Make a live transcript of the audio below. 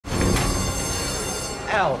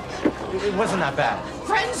Elle, it wasn't that bad.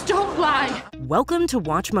 Friends don't lie. Welcome to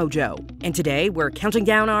Watch Mojo, and today we're counting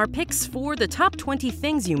down our picks for the top 20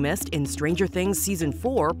 things you missed in Stranger Things Season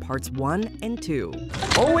 4, Parts 1 and 2.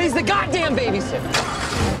 Always the goddamn babysitter!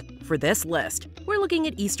 For this list, we're looking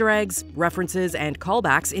at Easter eggs, references, and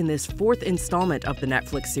callbacks in this fourth installment of the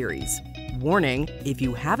Netflix series. Warning, if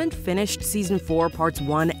you haven't finished Season 4 Parts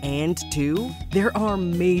 1 and 2, there are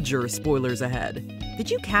major spoilers ahead. Did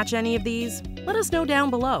you catch any of these? Let us know down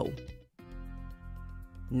below.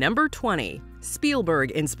 Number 20.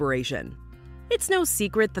 Spielberg inspiration. It's no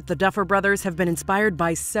secret that the Duffer Brothers have been inspired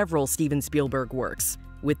by several Steven Spielberg works,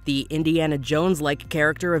 with the Indiana Jones-like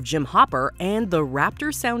character of Jim Hopper and the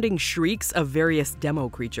raptor-sounding shrieks of various demo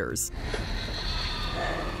creatures.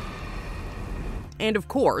 And of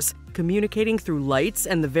course, communicating through lights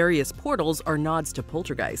and the various portals are nods to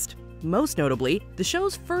Poltergeist. Most notably, the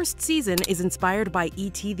show's first season is inspired by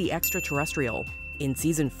E.T. the Extraterrestrial. In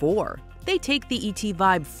Season 4, they take the E.T.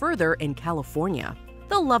 vibe further in California.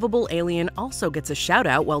 The lovable alien also gets a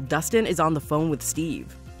shout-out while Dustin is on the phone with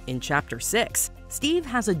Steve. In Chapter 6, Steve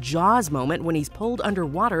has a Jaws moment when he's pulled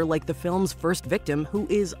underwater like the film's first victim, who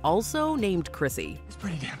is also named Chrissy. It's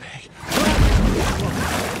pretty damn big.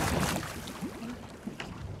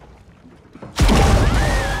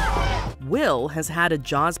 Will has had a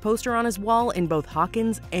Jaws poster on his wall in both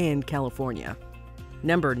Hawkins and California.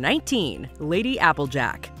 Number 19. Lady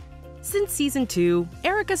Applejack. Since Season 2,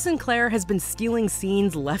 Erica Sinclair has been stealing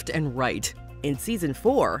scenes left and right. In Season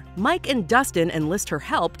 4, Mike and Dustin enlist her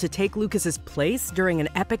help to take Lucas's place during an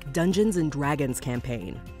epic Dungeons & Dragons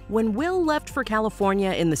campaign. When Will left for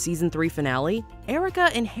California in the Season 3 finale, Erica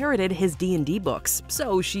inherited his D&D books,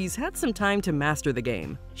 so she's had some time to master the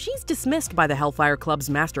game. She's dismissed by the Hellfire Club's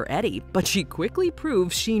Master Eddie, but she quickly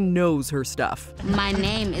proves she knows her stuff. My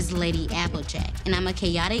name is Lady Applejack, and I'm a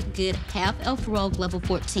chaotic good half-elf rogue level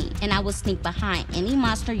 14, and I will sneak behind any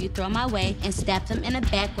monster you throw my way and stab them in the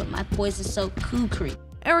back with my poison-soaked kukri.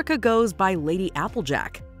 Erica goes by Lady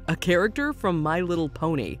Applejack, a character from My Little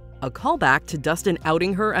Pony, a callback to Dustin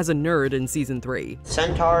outing her as a nerd in Season 3.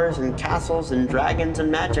 Centaurs and castles and dragons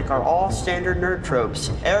and magic are all standard nerd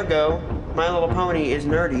tropes. Ergo, My Little Pony is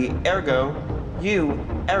nerdy. Ergo, you,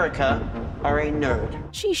 Erica, are a nerd.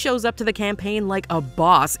 She shows up to the campaign like a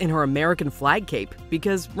boss in her American flag cape,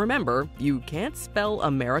 because remember, you can't spell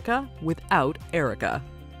America without Erica.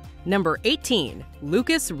 Number 18.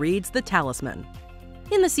 Lucas reads The Talisman.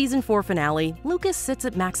 In the Season 4 finale, Lucas sits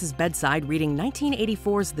at Max's bedside reading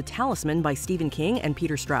 1984's The Talisman by Stephen King and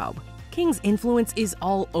Peter Straub. King's influence is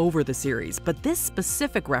all over the series, but this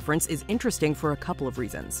specific reference is interesting for a couple of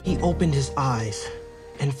reasons. He opened his eyes,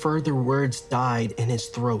 and further words died in his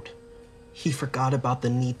throat. He forgot about the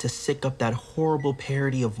need to sick up that horrible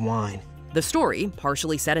parody of wine. The story,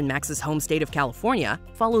 partially set in Max's home state of California,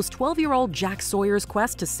 follows 12-year-old Jack Sawyer's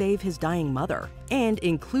quest to save his dying mother, and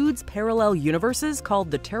includes parallel universes called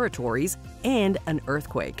the Territories and an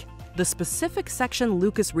earthquake. The specific section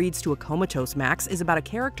Lucas reads to a comatose Max is about a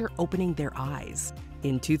character opening their eyes.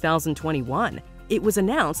 In 2021, it was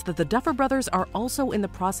announced that the Duffer Brothers are also in the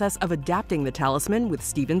process of adapting The Talisman with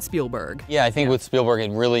Steven Spielberg. Yeah, I think with Spielberg,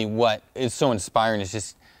 it really what is so inspiring is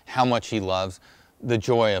just how much he loves the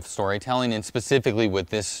joy of storytelling, and specifically with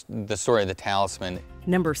the story of The Talisman.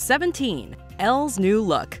 Number 17. Elle's new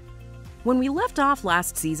look. When we left off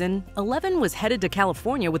last season, Eleven was headed to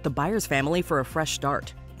California with the Byers family for a fresh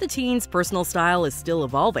start. The teen's personal style is still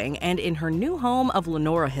evolving, and in her new home of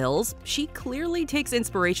Lenora Hills, she clearly takes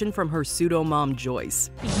inspiration from her pseudo-mom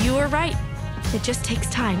Joyce. You were right. It just takes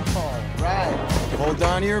time. All right. Hold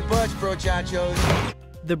on to your butts, bro chachos.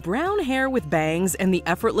 The brown hair with bangs and the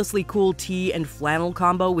effortlessly cool tee and flannel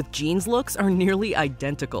combo with jeans looks are nearly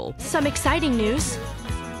identical. Some exciting news.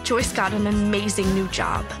 Joyce got an amazing new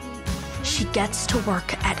job. She gets to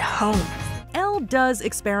work at home. Elle does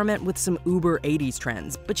experiment with some uber 80s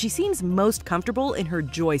trends, but she seems most comfortable in her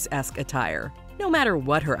Joyce-esque attire. No matter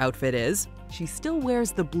what her outfit is, she still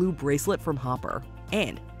wears the blue bracelet from Hopper.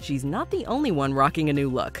 And she's not the only one rocking a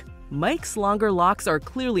new look. Mike's longer locks are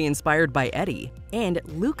clearly inspired by Eddie, and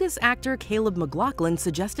Lucas actor Caleb McLaughlin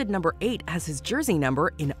suggested number 8 as his jersey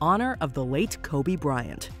number in honor of the late Kobe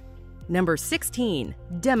Bryant. Number 16.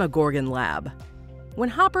 Demogorgon Lab. When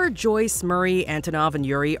Hopper, Joyce, Murray, Antonov, and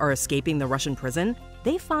Yuri are escaping the Russian prison,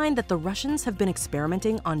 they find that the Russians have been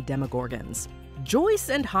experimenting on demogorgons. Joyce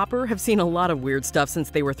and Hopper have seen a lot of weird stuff since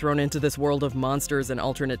they were thrown into this world of monsters and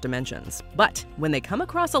alternate dimensions. But when they come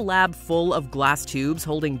across a lab full of glass tubes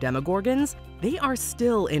holding demogorgons, they are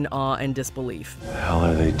still in awe and disbelief. What the hell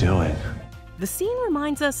are they doing? The scene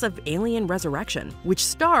reminds us of Alien Resurrection, which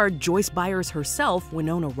starred Joyce Byers herself,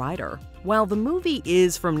 Winona Ryder. While the movie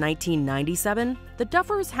is from 1997, the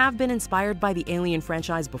Duffers have been inspired by the Alien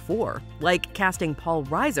franchise before, like casting Paul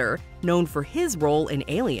Reiser, known for his role in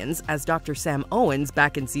Aliens as Dr. Sam Owens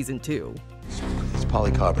back in Season 2. It's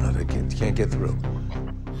polycarbonate, it can't get through.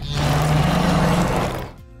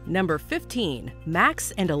 Number 15,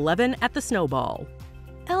 Max and Eleven at the Snowball.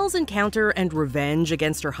 Elle's encounter and revenge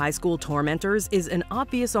against her high school tormentors is an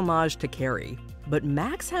obvious homage to Carrie. But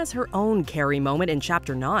Max has her own Carrie moment in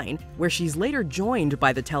Chapter 9, where she's later joined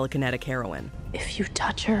by the telekinetic heroine. If you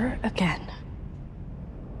touch her again,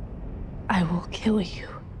 I will kill you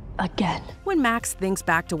again. When Max thinks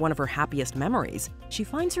back to one of her happiest memories, she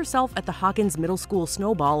finds herself at the Hawkins Middle School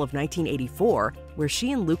Snowball of 1984, where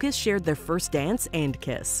she and Lucas shared their first dance and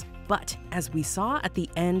kiss. But, as we saw at the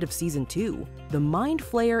end of Season 2, the Mind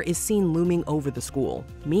Flayer is seen looming over the school,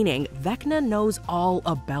 meaning Vecna knows all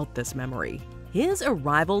about this memory. His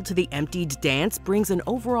arrival to the emptied dance brings an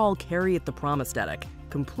overall Carrie at the Prom aesthetic,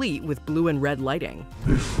 complete with blue and red lighting.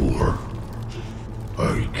 Before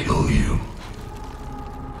I kill you,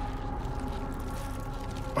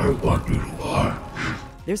 I want you to watch.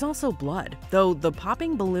 There's also blood, though the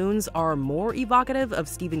popping balloons are more evocative of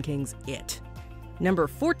Stephen King's It. Number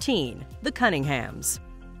 14, The Cunninghams.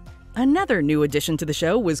 Another new addition to the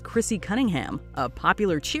show was Chrissy Cunningham, a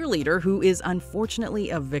popular cheerleader who is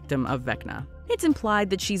unfortunately a victim of Vecna. It's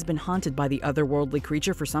implied that she's been haunted by the otherworldly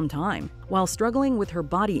creature for some time, while struggling with her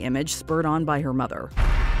body image spurred on by her mother.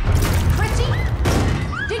 Chrissy?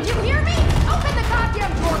 Did you hear me? Open the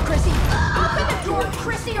goddamn door, Chrissy! Open the door,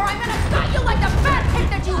 Chrissy, or I'm gonna gut you like the fat pig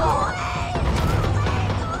that you are!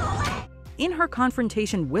 In her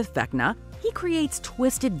confrontation with Vecna, he creates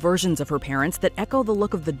twisted versions of her parents that echo the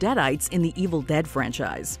look of the Deadites in the Evil Dead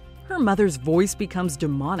franchise. Her mother's voice becomes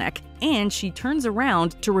demonic, and she turns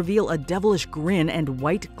around to reveal a devilish grin and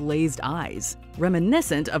white glazed eyes,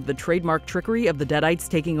 reminiscent of the trademark trickery of the Deadites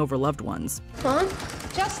taking over loved ones. Huh?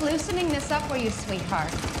 Just loosening this up for you,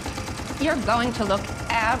 sweetheart. You're going to look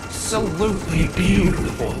absolutely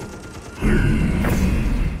beautiful.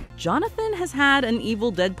 Jonathan has had an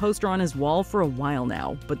Evil Dead poster on his wall for a while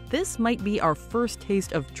now, but this might be our first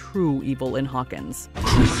taste of true evil in Hawkins.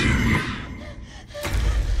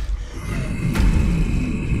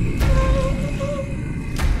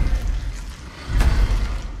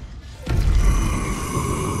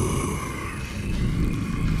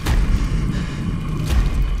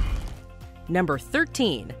 Number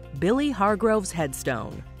 13, Billy Hargrove's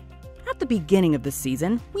headstone. At the beginning of the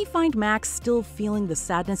season, we find Max still feeling the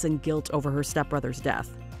sadness and guilt over her stepbrother's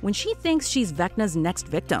death. When she thinks she's Vecna's next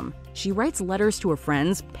victim, she writes letters to her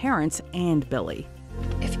friends, parents, and Billy.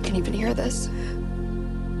 If you can even hear this,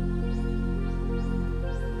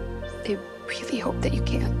 I really hope that you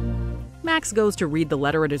can. Max goes to read the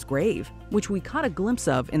letter at his grave, which we caught a glimpse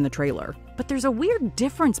of in the trailer. But there's a weird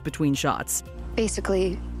difference between shots.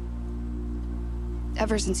 Basically,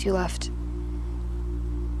 ever since you left,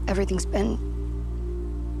 everything's been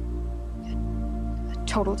a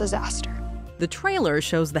total disaster. The trailer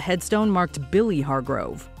shows the headstone marked Billy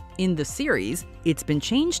Hargrove. In the series, it's been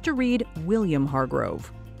changed to read William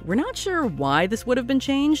Hargrove. We're not sure why this would have been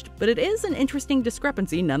changed, but it is an interesting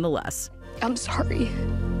discrepancy nonetheless. I'm sorry.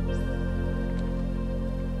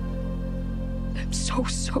 I'm so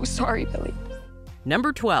sorry, Billy.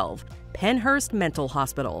 Number 12, Penhurst Mental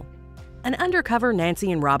Hospital. An undercover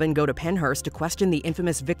Nancy and Robin go to Penhurst to question the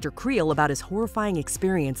infamous Victor Creel about his horrifying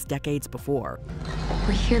experience decades before.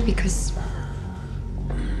 We're here because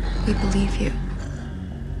we believe you.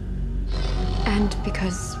 And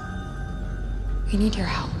because we need your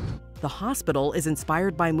help. The hospital is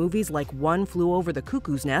inspired by movies like One Flew Over the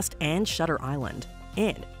Cuckoo's Nest and Shutter Island.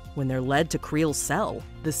 And when they're led to Creel's cell,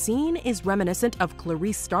 the scene is reminiscent of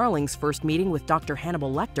Clarice Starling's first meeting with Dr.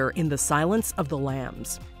 Hannibal Lecter in The Silence of the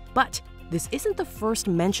Lambs. But this isn't the first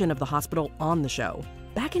mention of the hospital on the show.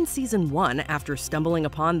 Back in Season 1, after stumbling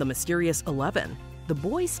upon the mysterious 11, the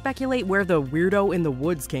boys speculate where the weirdo in the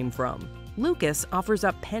woods came from. Lucas offers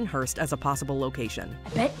up Penhurst as a possible location. I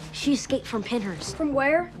bet she escaped from Penhurst. From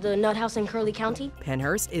where? The nut house in Curly County?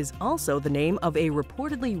 Penhurst is also the name of a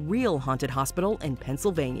reportedly real haunted hospital in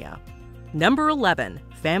Pennsylvania. Number 11,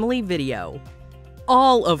 Family Video.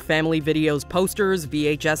 All of Family Video's posters,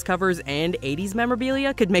 VHS covers, and 80s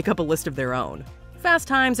memorabilia could make up a list of their own. Fast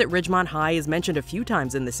Times at Ridgemont High is mentioned a few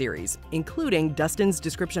times in the series, including Dustin's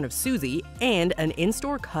description of Susie and an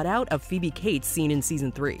in-store cutout of Phoebe Cates seen in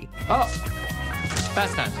Season 3. Oh,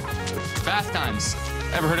 Fast Times. Fast Times.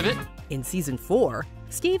 Ever heard of it? In Season 4,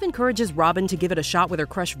 Steve encourages Robin to give it a shot with her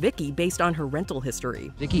crush Vicky based on her rental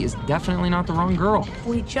history. Vicky is definitely not the wrong girl.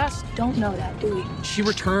 We just don't know that, do we? She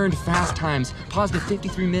returned fast times, paused at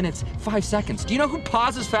 53 minutes, 5 seconds. Do you know who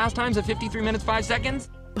pauses fast times at 53 minutes, 5 seconds?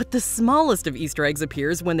 But the smallest of Easter eggs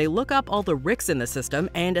appears when they look up all the Ricks in the system,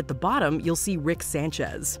 and at the bottom, you'll see Rick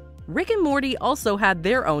Sanchez. Rick and Morty also had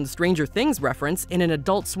their own Stranger Things reference in an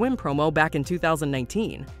Adult Swim promo back in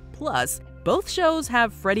 2019. Plus, both shows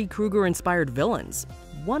have Freddy Krueger-inspired villains,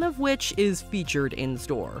 one of which is featured in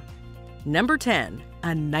store. Number 10.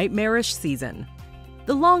 A Nightmarish Season.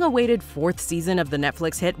 The long-awaited 4th season of the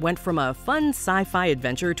Netflix hit went from a fun sci-fi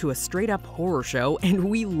adventure to a straight-up horror show, and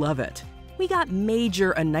we love it. We got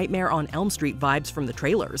major A Nightmare on Elm Street vibes from the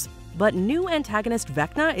trailers, but new antagonist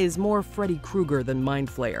Vecna is more Freddy Krueger than Mind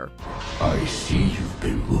Flayer. I see you've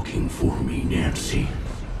been looking for me, Nancy.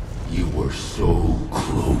 You were so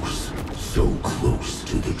close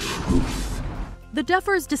to the truth. The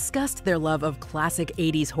Duffers discussed their love of classic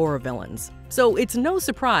 80s horror villains, so it's no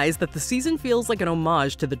surprise that the season feels like an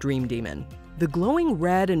homage to the Dream Demon. The glowing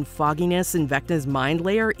red and fogginess in Vecna's mind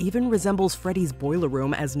layer even resembles Freddy's boiler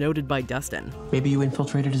room, as noted by Dustin. Maybe you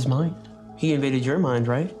infiltrated his mind. He invaded your mind,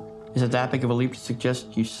 right? Is it that big of a leap to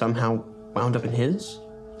suggest you somehow wound up in his?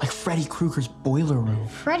 Like Freddy Krueger's boiler room.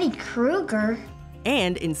 Freddy Krueger?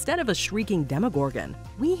 And instead of a shrieking Demogorgon,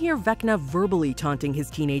 we hear Vecna verbally taunting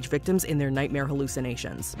his teenage victims in their nightmare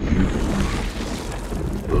hallucinations.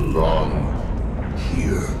 Belong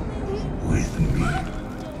here with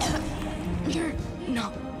me. You're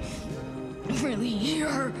not really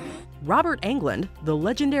here. Robert Englund, the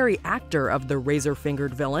legendary actor of the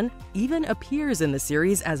razor-fingered villain, even appears in the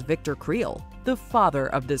series as Victor Creel, the father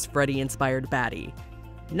of this Freddy-inspired baddie.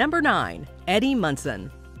 Number 9. Eddie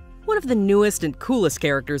Munson. One of the newest and coolest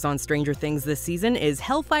characters on Stranger Things this season is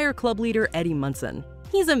Hellfire Club leader Eddie Munson.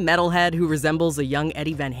 He's a metalhead who resembles a young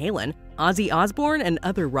Eddie Van Halen, Ozzy Osbourne, and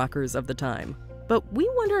other rockers of the time. But we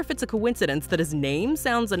wonder if it's a coincidence that his name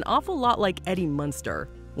sounds an awful lot like Eddie Munster.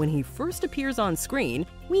 When he first appears on screen,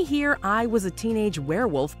 we hear I Was a Teenage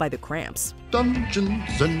Werewolf by the Cramps.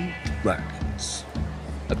 Dungeons and Dragons.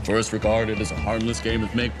 At first regarded as a harmless game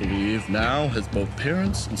of make-believe, now has both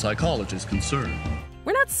parents and psychologists concerned.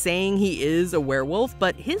 We're not saying he is a werewolf,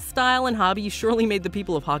 but his style and hobby surely made the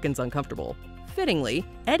people of Hawkins uncomfortable. Fittingly,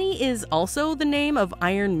 Eddie is also the name of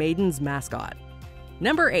Iron Maiden's mascot.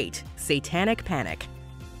 Number 8. Satanic Panic.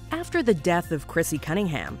 After the death of Chrissy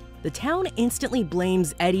Cunningham, the town instantly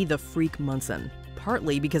blames Eddie the Freak Munson,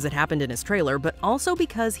 partly because it happened in his trailer, but also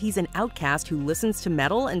because he's an outcast who listens to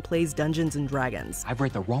metal and plays Dungeons and Dragons. I've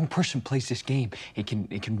read the wrong person plays this game. It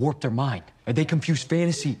can warp their mind. They confuse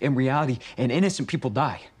fantasy and reality, and innocent people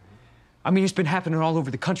die. I mean, it's been happening all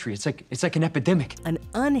over the country. It's like an epidemic. An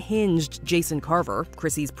unhinged Jason Carver,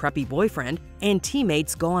 Chrissy's preppy boyfriend, and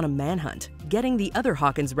teammates go on a manhunt, getting the other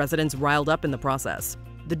Hawkins residents riled up in the process.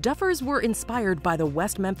 The Duffers were inspired by the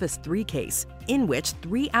West Memphis 3 case, in which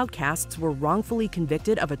 3 outcasts were wrongfully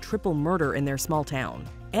convicted of a triple murder in their small town.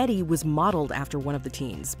 Eddie was modeled after one of the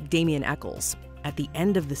teens, Damien Eccles. At the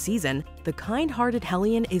end of the season, the kind-hearted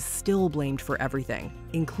Hellion is still blamed for everything,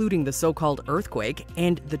 including the so-called earthquake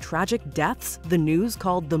and the tragic deaths the news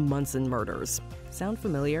called the Munson murders. Sound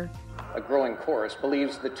familiar? A growing chorus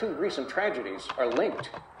believes the 2 recent tragedies are linked,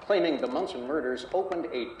 claiming the Munson murders opened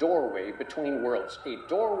a doorway between worlds. A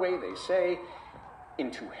doorway, they say,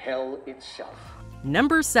 into hell itself.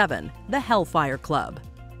 Number 7. The Hellfire Club.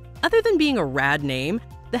 Other than being a rad name,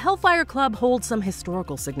 the Hellfire Club holds some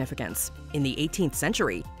historical significance. In the 18th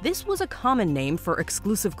century, this was a common name for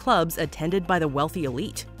exclusive clubs attended by the wealthy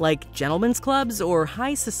elite, like gentlemen's clubs or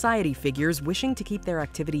high society figures wishing to keep their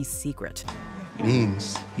activities secret.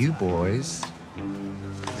 Means you boys,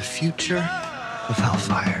 the future of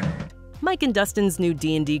Hellfire. Mike and Dustin's new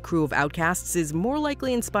D&D crew of outcasts is more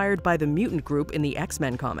likely inspired by the mutant group in the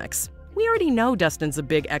X-Men comics. We already know Dustin's a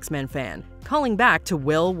big X-Men fan, calling back to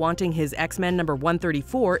Will wanting his X-Men number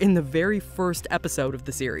 134 in the very first episode of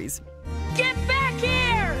the series. Get back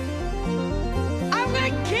here! I'm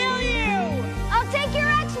gonna kill you! I'll take your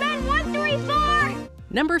X-Men 134!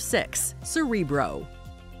 Number 6. Cerebro.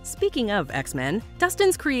 Speaking of X-Men,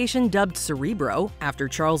 Dustin's creation dubbed Cerebro, after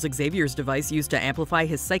Charles Xavier's device used to amplify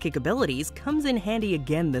his psychic abilities, comes in handy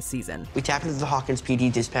again this season. We tapped into the Hawkins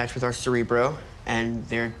PD dispatch with our Cerebro, and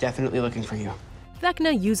they're definitely looking for you.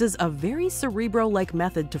 Vecna uses a very Cerebro-like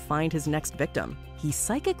method to find his next victim. He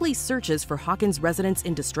psychically searches for Hawkins residents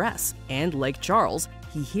in distress, and like Charles,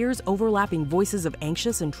 he hears overlapping voices of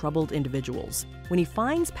anxious and troubled individuals. When he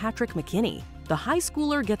finds Patrick McKinney, the high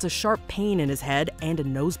schooler gets a sharp pain in his head and a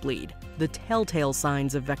nosebleed, the telltale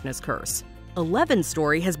signs of Vecna's curse. Eleven's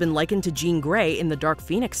story has been likened to Jean Grey in the Dark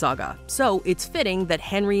Phoenix saga, so it's fitting that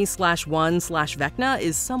Henry/1/Vecna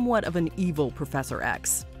is somewhat of an evil Professor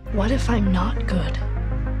X. What if I'm not good?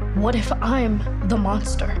 What if I'm the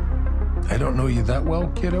monster? I don't know you that well,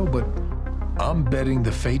 kiddo, but I'm betting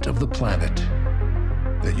the fate of the planet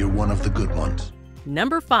that you're one of the good ones.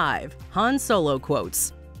 Number 5. Han Solo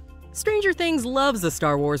quotes. Stranger Things loves a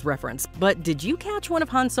Star Wars reference, but did you catch one of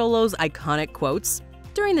Han Solo's iconic quotes?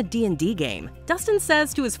 During the D&D game, Dustin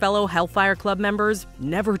says to his fellow Hellfire Club members,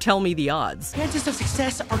 "Never tell me the odds." Chances of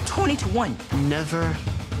success are 20 to 1. Never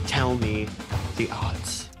tell me the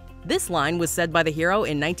odds. This line was said by the hero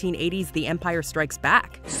in 1980's The Empire Strikes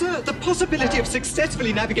Back. Sir, the possibility of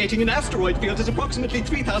successfully navigating an asteroid field is approximately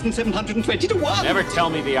 3,720 to 1. Never tell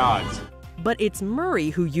me the odds. But it's Murray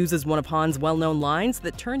who uses one of Han's well-known lines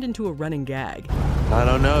that turned into a running gag. I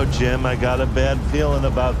don't know, Jim. I got a bad feeling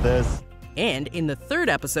about this. And in the 3rd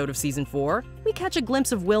episode of Season 4, we catch a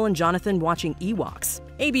glimpse of Will and Jonathan watching Ewoks,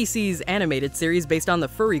 ABC's animated series based on the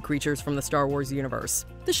furry creatures from the Star Wars universe.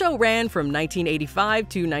 The show ran from 1985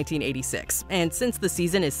 to 1986, and since the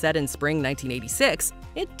season is set in spring 1986,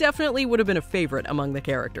 it definitely would have been a favorite among the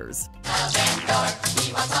characters.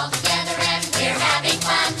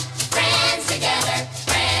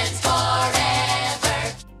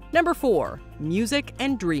 Number 4. Music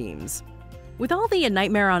and Dreams. With all the A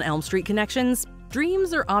Nightmare on Elm Street connections,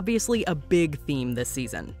 dreams are obviously a big theme this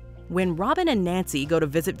season. When Robin and Nancy go to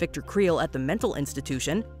visit Victor Creel at the mental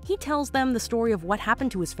institution, he tells them the story of what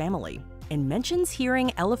happened to his family and mentions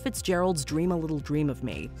hearing Ella Fitzgerald's Dream a Little Dream of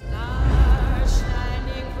Me.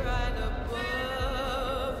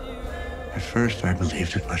 At first, I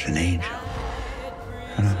believed it was an angel.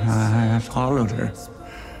 And I followed her,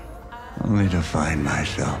 only to find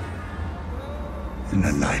myself in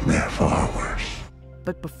a nightmare far worse.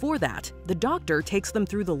 But before that, the doctor takes them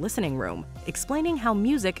through the listening room, explaining how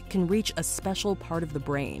music can reach a special part of the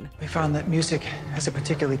brain. We found that music has a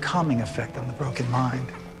particularly calming effect on the broken mind.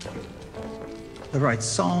 The right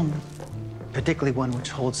song, particularly one which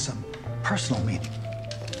holds some personal meaning,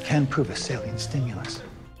 can prove a salient stimulus.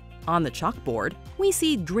 On the chalkboard, we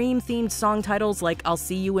see dream-themed song titles like I'll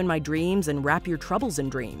See You in My Dreams and Wrap Your Troubles in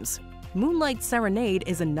Dreams. Moonlight Serenade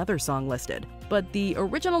is another song listed, but the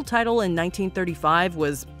original title in 1935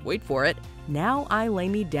 was, wait for it, Now I Lay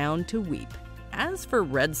Me Down to Weep. As for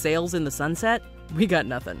Red Sails in the Sunset, we got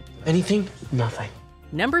nothing. Anything? Nothing.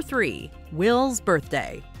 Number 3. Will's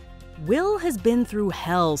birthday. Will has been through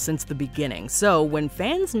hell since the beginning, so when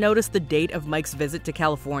fans noticed the date of Mike's visit to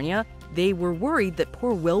California, they were worried that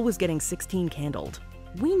poor Will was getting 16 candled.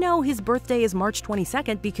 We know his birthday is March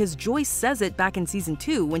 22nd because Joyce says it back in Season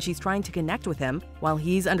 2 when she's trying to connect with him while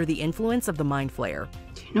he's under the influence of the Mind Flayer.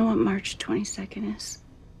 Do you know what March 22nd is?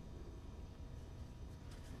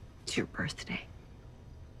 It's your birthday.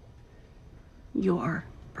 Your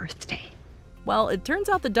birthday. Well, it turns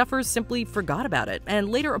out the Duffers simply forgot about it and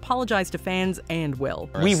later apologized to fans and Will.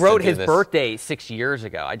 We wrote his birthday 6 years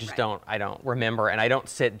ago. I just don't remember, and I don't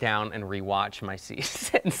sit down and rewatch my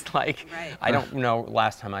seasons. I don't know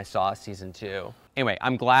last time I saw Season 2. Anyway,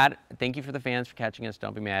 I'm glad. Thank you for the fans for catching us.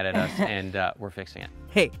 Don't be mad at us, and we're fixing it.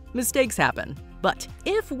 Hey, mistakes happen. But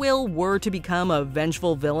if Will were to become a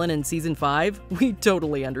vengeful villain in Season 5, we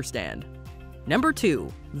totally understand. Number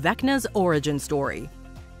 2. Vecna's origin story.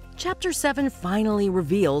 Chapter 7 finally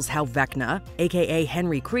reveals how Vecna, aka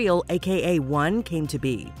Henry Creel, aka One, came to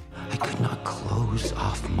be. I could not close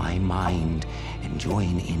off my mind and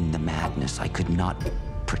join in the madness. I could not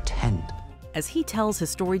pretend. As he tells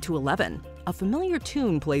his story to Eleven, a familiar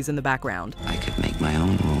tune plays in the background. I could make my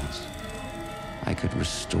own rules. I could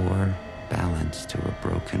restore balance to a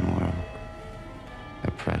broken world.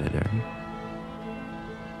 A predator.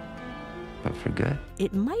 But for good.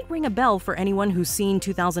 It might ring a bell for anyone who's seen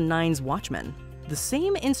 2009's Watchmen. The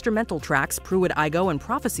same instrumental tracks, Pruitt Igoe and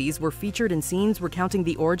Prophecies, were featured in scenes recounting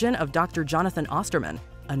the origin of Dr. Jonathan Osterman,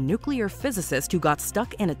 a nuclear physicist who got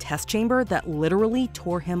stuck in a test chamber that literally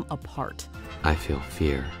tore him apart. I feel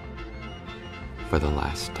fear for the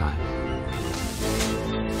last time.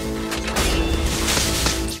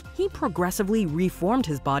 He progressively reformed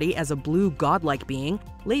his body as a blue godlike being,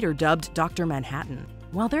 later dubbed Dr. Manhattan.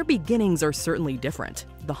 While their beginnings are certainly different,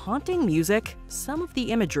 the haunting music, some of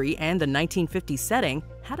the imagery, and the 1950s setting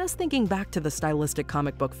had us thinking back to the stylistic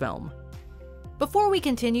comic book film. Before we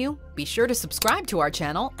continue, be sure to subscribe to our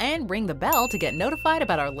channel and ring the bell to get notified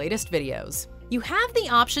about our latest videos. You have the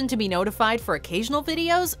option to be notified for occasional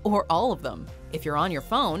videos or all of them. If you're on your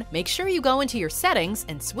phone, make sure you go into your settings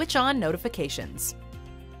and switch on notifications.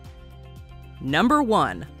 Number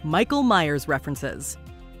 1. Michael Myers references.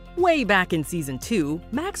 Way back in season 2,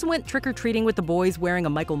 Max went trick-or-treating with the boys wearing a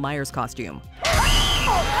Michael Myers costume,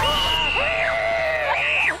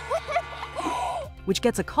 which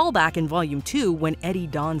gets a callback in Volume 2 when Eddie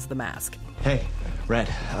dons the mask. Hey, Red,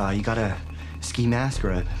 you got a ski mask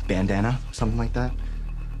or a bandana, something like that?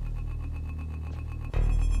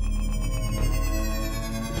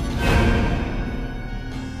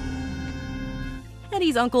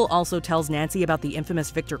 Eddie's uncle also tells Nancy about the infamous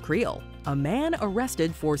Victor Creel, a man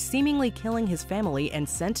arrested for seemingly killing his family and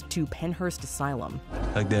sent to Penhurst Asylum.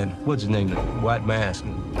 Like that, what's his name, the white mask,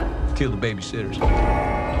 and killed the babysitters.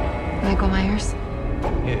 Michael Myers?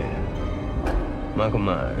 Yeah, Michael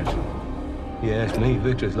Myers. You ask me,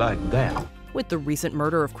 Victor's like that. With the recent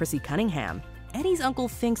murder of Chrissy Cunningham, Eddie's uncle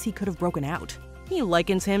thinks he could have broken out. He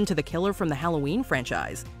likens him to the killer from the Halloween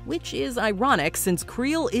franchise, which is ironic since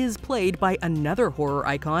Creel is played by another horror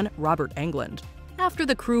icon, Robert Englund. After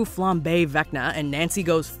the crew flambe Vecna and Nancy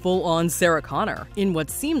goes full-on Sarah Connor in what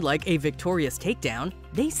seemed like a victorious takedown,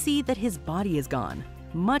 they see that his body is gone,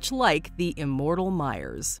 much like the immortal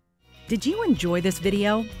Myers. Did you enjoy this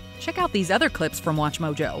video? Check out these other clips from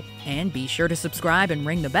WatchMojo, and be sure to subscribe and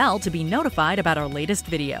ring the bell to be notified about our latest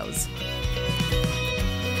videos.